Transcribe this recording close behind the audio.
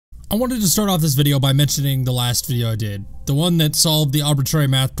I wanted to start off this video by mentioning the last video I did, the one that solved the arbitrary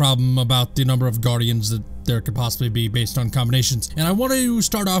math problem about the number of guardians that there could possibly be based on combinations. And I wanted to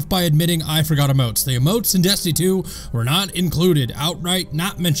start off by admitting I forgot emotes. The emotes in Destiny 2 were not included, outright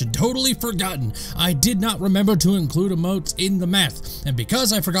not mentioned, totally forgotten. I did not remember to include emotes in the math. And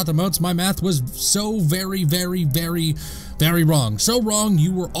because I forgot the emotes, my math was so very wrong. So wrong,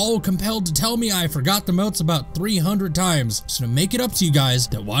 you were all compelled to tell me I forgot the emotes about 300 times. So to make it up to you guys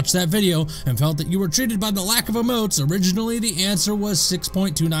that watched that video and felt that you were treated by the lack of emotes, originally the answer was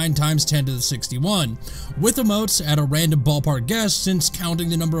 6.29 times 10 to the 61. With emotes at a random ballpark guess, since counting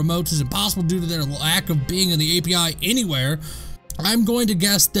the number of emotes is impossible due to their lack of being in the API anywhere, I'm going to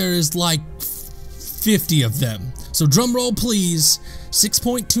guess there is like 50 of them. So drum roll please.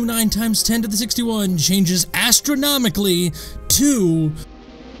 6.29 times 10 to the 61 changes astronomically to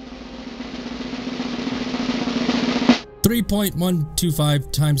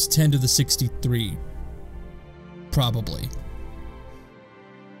 3.125 times 10 to the 63. Probably.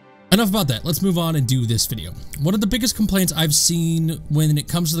 Enough about that, let's move on and do this video. One of the biggest complaints I've seen when it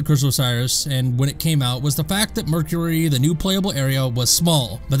comes to the Curse of Osiris and when it came out was the fact that Mercury, the new playable area, was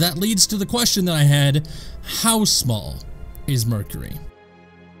small. But that leads to the question that I had, how small is Mercury?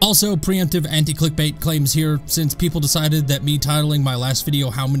 Also, preemptive anti-clickbait claims here, since people decided that me titling my last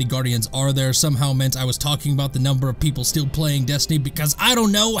video "How many Guardians are there" somehow meant I was talking about the number of people still playing Destiny because, I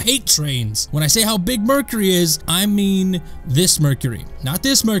don't know, hate trains. When I say how big Mercury is, I mean this Mercury. Not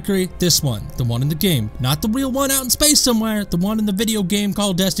this Mercury, this one. The one in the game. Not the real one out in space somewhere, the one in the video game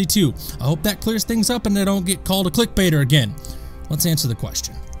called Destiny 2. I hope that clears things up and I don't get called a clickbaiter again. Let's answer the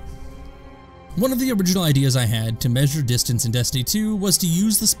question. One of the original ideas I had to measure distance in Destiny 2 was to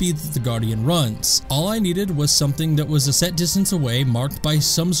use the speed that the Guardian runs. All I needed was something that was a set distance away, marked by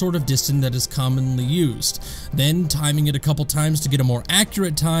some sort of distance that is commonly used. Then timing it a couple times to get a more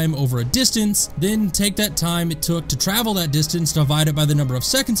accurate time over a distance, then take that time it took to travel that distance, divide it by the number of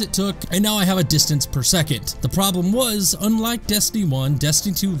seconds it took, and now I have a distance per second. The problem was, unlike Destiny 1,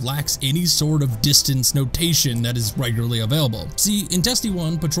 Destiny 2 lacks any sort of distance notation that is regularly available. See, in Destiny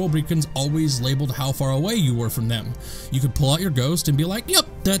 1, patrol beacons always labeled how far away you were from them. You could pull out your ghost and be like, yep,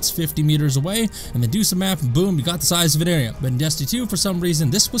 that's 50 meters away, and then do some math and boom, you got the size of an area. But in Destiny 2, for some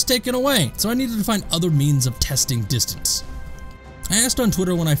reason, this was taken away, so I needed to find other means of testing distance. I asked on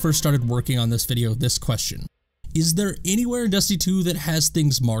Twitter when I first started working on this video this question. Is there anywhere in Destiny 2 that has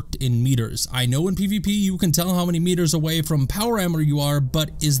things marked in meters? I know in PvP you can tell how many meters away from power armor you are,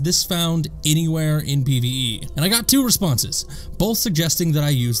 but is this found anywhere in PvE? And I got two responses, both suggesting that I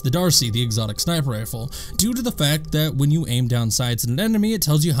use the Darcy, the exotic sniper rifle, due to the fact that when you aim down sights at an enemy, it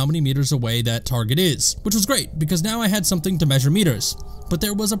tells you how many meters away that target is, which was great because now I had something to measure meters. But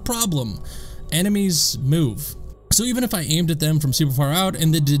there was a problem. Enemies move. So even if I aimed at them from super far out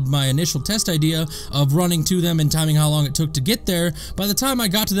and then did my initial test idea of running to them and timing how long it took to get there, by the time I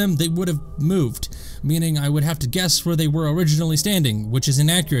got to them, they would have moved, meaning I would have to guess where they were originally standing, which is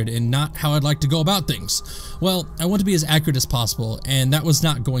inaccurate and not how I'd like to go about things. Well, I want to be as accurate as possible, and that was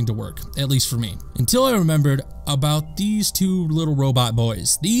not going to work, at least for me. Until I remembered about these two little robot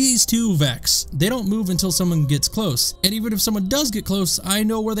boys, these two Vex. They don't move until someone gets close, and even if someone does get close, I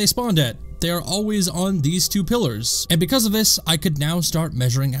know where they spawned at. They are always on these two pillars, and because of this, I could now start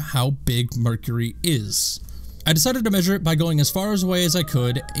measuring how big Mercury is. I decided to measure it by going as far away as I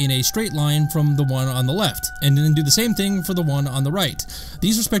could in a straight line from the one on the left, and then do the same thing for the one on the right.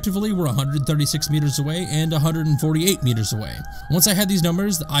 These respectively were 136 meters away and 148 meters away. Once I had these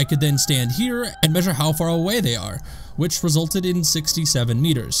numbers, I could then stand here and measure how far away they are, which resulted in 67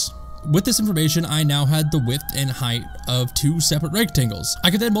 meters. With this information, I now had the width and height of two separate rectangles.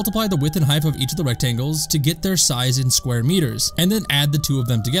 I could then multiply the width and height of each of the rectangles to get their size in square meters, and then add the two of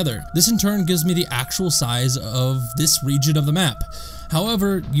them together. This in turn gives me the actual size of this region of the map.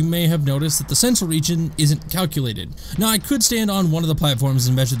 However, you may have noticed that the central region isn't calculated. Now, I could stand on one of the platforms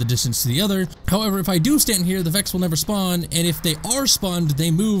and measure the distance to the other. However, if I do stand here, the Vex will never spawn, and if they are spawned,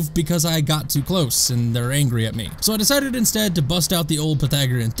 they move because I got too close and they're angry at me. So I decided instead to bust out the old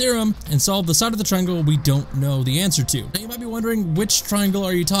Pythagorean theorem and solve the side of the triangle we don't know the answer to. Now, you might be wondering, which triangle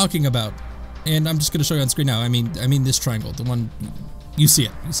are you talking about? And I'm just going to show you on screen now. I mean this triangle, the one, you see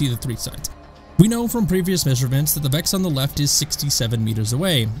it. You see the three sides. We know from previous measurements that the vex on the left is 67 meters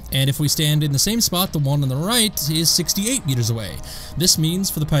away, and if we stand in the same spot, the one on the right is 68 meters away. This means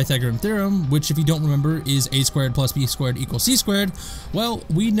for the Pythagorean theorem, which if you don't remember is a squared plus b squared equals c squared, well,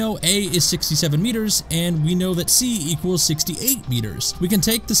 we know a is 67 meters, and we know that c equals 68 meters. We can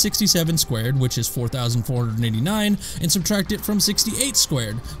take the 67 squared, which is 4,489, and subtract it from 68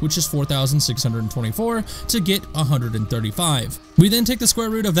 squared, which is 4,624, to get 135. We then take the square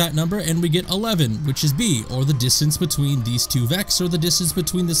root of that number and we get 11, which is b, or the distance between these two vex, or the distance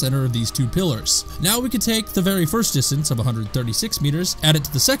between the center of these two pillars. Now we could take the very first distance of 136 meters, add it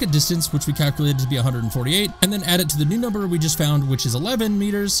to the second distance, which we calculated to be 148, and then add it to the new number we just found, which is 11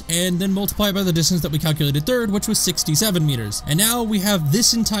 meters, and then multiply by the distance that we calculated third, which was 67 meters. And now we have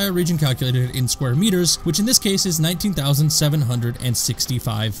this entire region calculated in square meters, which in this case is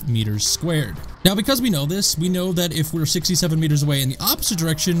 19,765 meters squared. Now, because we know this, we know that if we're 67 meters away in the opposite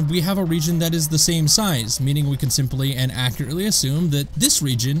direction, we have a region that is the same size, meaning we can simply and accurately assume that this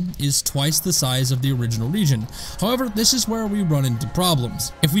region is twice the size of the original region. However, this is where we run into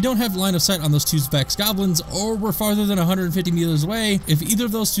problems. If we don't have line of sight on those two vex goblins, or we're farther than 150 meters away, if either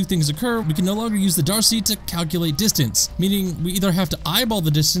of those two things occur, we can no longer use the Darcy to calculate distance, meaning we either have to eyeball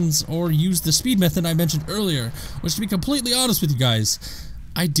the distance or use the speed method I mentioned earlier, which, to be completely honest with you guys,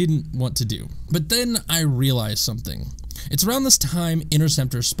 I didn't want to do. But then I realized something. It's around this time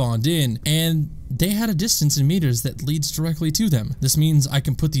Interceptors spawned in, and they had a distance in meters that leads directly to them. This means I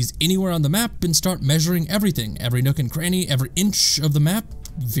can put these anywhere on the map and start measuring everything, every nook and cranny, every inch of the map,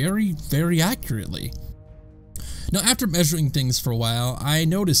 very, very accurately. Now, after measuring things for a while, I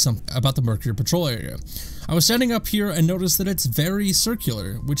noticed something about the Mercury patrol area. I was standing up here and noticed that it's very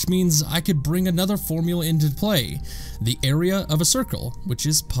circular, which means I could bring another formula into play, the area of a circle, which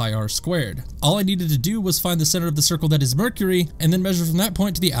is pi r squared. All I needed to do was find the center of the circle that is Mercury, and then measure from that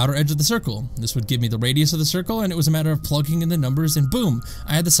point to the outer edge of the circle. This would give me the radius of the circle, and it was a matter of plugging in the numbers, and boom,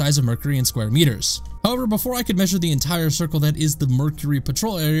 I had the size of Mercury in square meters. However, before I could measure the entire circle that is the Mercury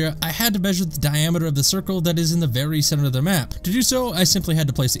patrol area, I had to measure the diameter of the circle that is in the very center of the map. To do so, I simply had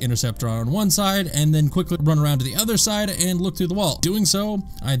to place the interceptor on one side and then quickly run around to the other side and look through the wall. Doing so,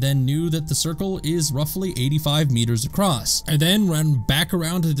 I then knew that the circle is roughly 85 meters across. I then ran back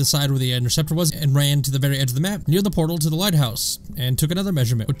around to the side where the interceptor was and ran to the very edge of the map near the portal to the lighthouse and took another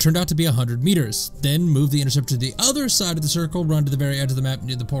measurement, which turned out to be 100 meters. Then moved the interceptor to the other side of the circle, run to the very edge of the map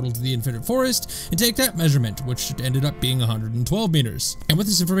near the portal to the infinite forest, and take that measurement, which ended up being 112 meters. And with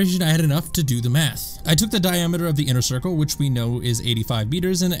this information, I had enough to do the math. I took the diameter of the inner circle, which we know is 85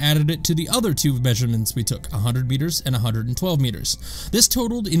 meters, and added it to the other two measurements we took, 100 meters and 112 meters. This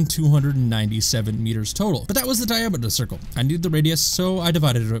totaled in 297 meters total, but that was the diameter of the circle. I needed the radius, so I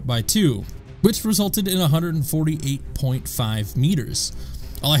divided it by 2, which resulted in 148.5 meters.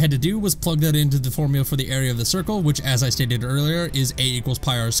 All I had to do was plug that into the formula for the area of the circle, which, as I stated earlier, is a equals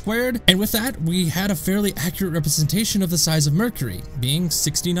pi r squared, and with that, we had a fairly accurate representation of the size of Mercury, being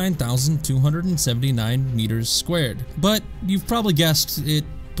 69,279 meters squared. But you've probably guessed it,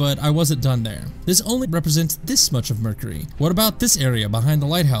 but I wasn't done there. This only represents this much of Mercury. What about this area behind the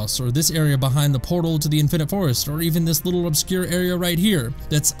lighthouse, or this area behind the portal to the infinite forest, or even this little obscure area right here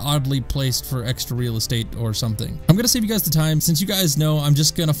that's oddly placed for extra real estate or something? I'm gonna save you guys the time. Since you guys know, I'm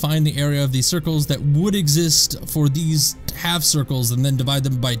just gonna find the area of these circles that would exist for these half circles and then divide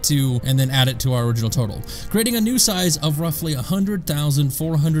them by 2 and then add it to our original total, creating a new size of roughly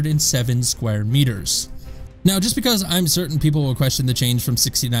 100,407 square meters. Now, just because I'm certain people will question the change from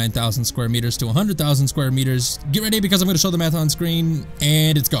 69,000 square meters to 100,000 square meters, get ready because I'm going to show the math on screen,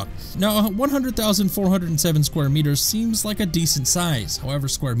 and it's gone. Now, 100,407 square meters seems like a decent size. However,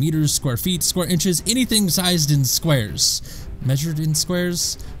 square meters, square feet, square inches, anything sized in squares, measured in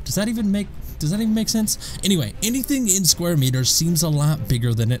squares, does that even make sense? Anyway, anything in square meters seems a lot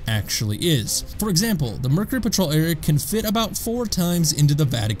bigger than it actually is. For example, the Mercury patrol area can fit about 4 times into the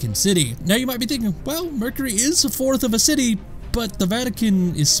Vatican City. Now you might be thinking, well, Mercury is a fourth of a city, but the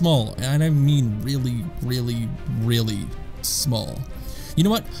Vatican is small, and I mean really, really, really small. You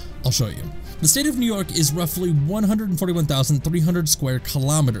know what? I'll show you. The state of New York is roughly 141,300 square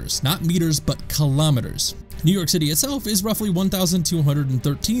kilometers, not meters, but kilometers. New York City itself is roughly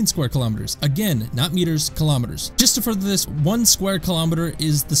 1,213 square kilometers. Again, not meters, kilometers. Just to further this, 1 square kilometer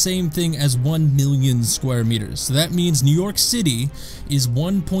is the same thing as 1 million square meters. So that means New York City is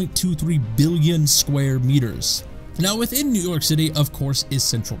 1.23 billion square meters. Now, within New York City, of course, is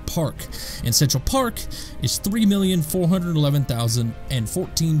Central Park, and Central Park is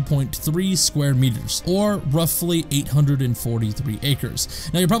 3,411,014.3 square meters, or roughly 843 acres.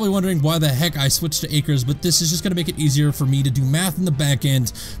 Now, you're probably wondering why the heck I switched to acres, but this is just going to make it easier for me to do math in the back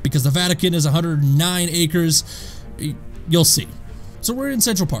end because the Vatican is 109 acres. You'll see. So we're in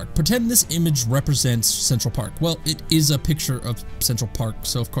Central Park. Pretend this image represents Central Park. Well, it is a picture of Central Park,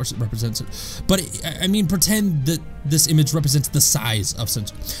 so of course it represents it. But I mean, pretend that this image represents the size of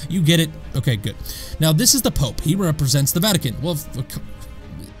Central. You get it? Okay, good. Now this is the Pope. He represents the Vatican. Well,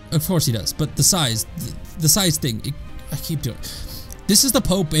 of course he does. But the size thing, I keep doing it. This is the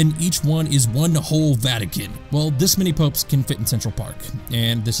Pope, and each one is one whole Vatican. Well, this many popes can fit in Central Park,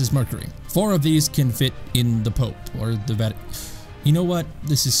 and this is Mercury. 4 of these can fit in the Pope, or the Vatican. You know what?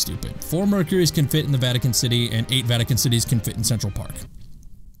 This is stupid. 4 Mercuries can fit in the Vatican City, and 8 Vatican Cities can fit in Central Park.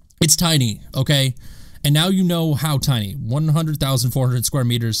 It's tiny, okay? And now you know how tiny. 100,400 square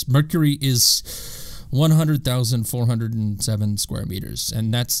meters. Mercury is 100,407 square meters,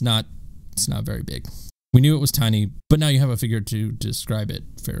 and it's not very big. We knew it was tiny, but now you have a figure to describe it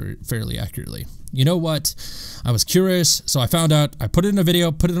fairly accurately. You know what? I was curious, so I found out. I put it in a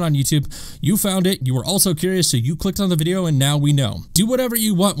video, put it on YouTube. You found it. You were also curious, so you clicked on the video, and now we know. Do whatever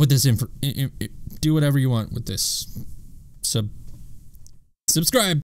you want with this do whatever you want with this. Subscribe.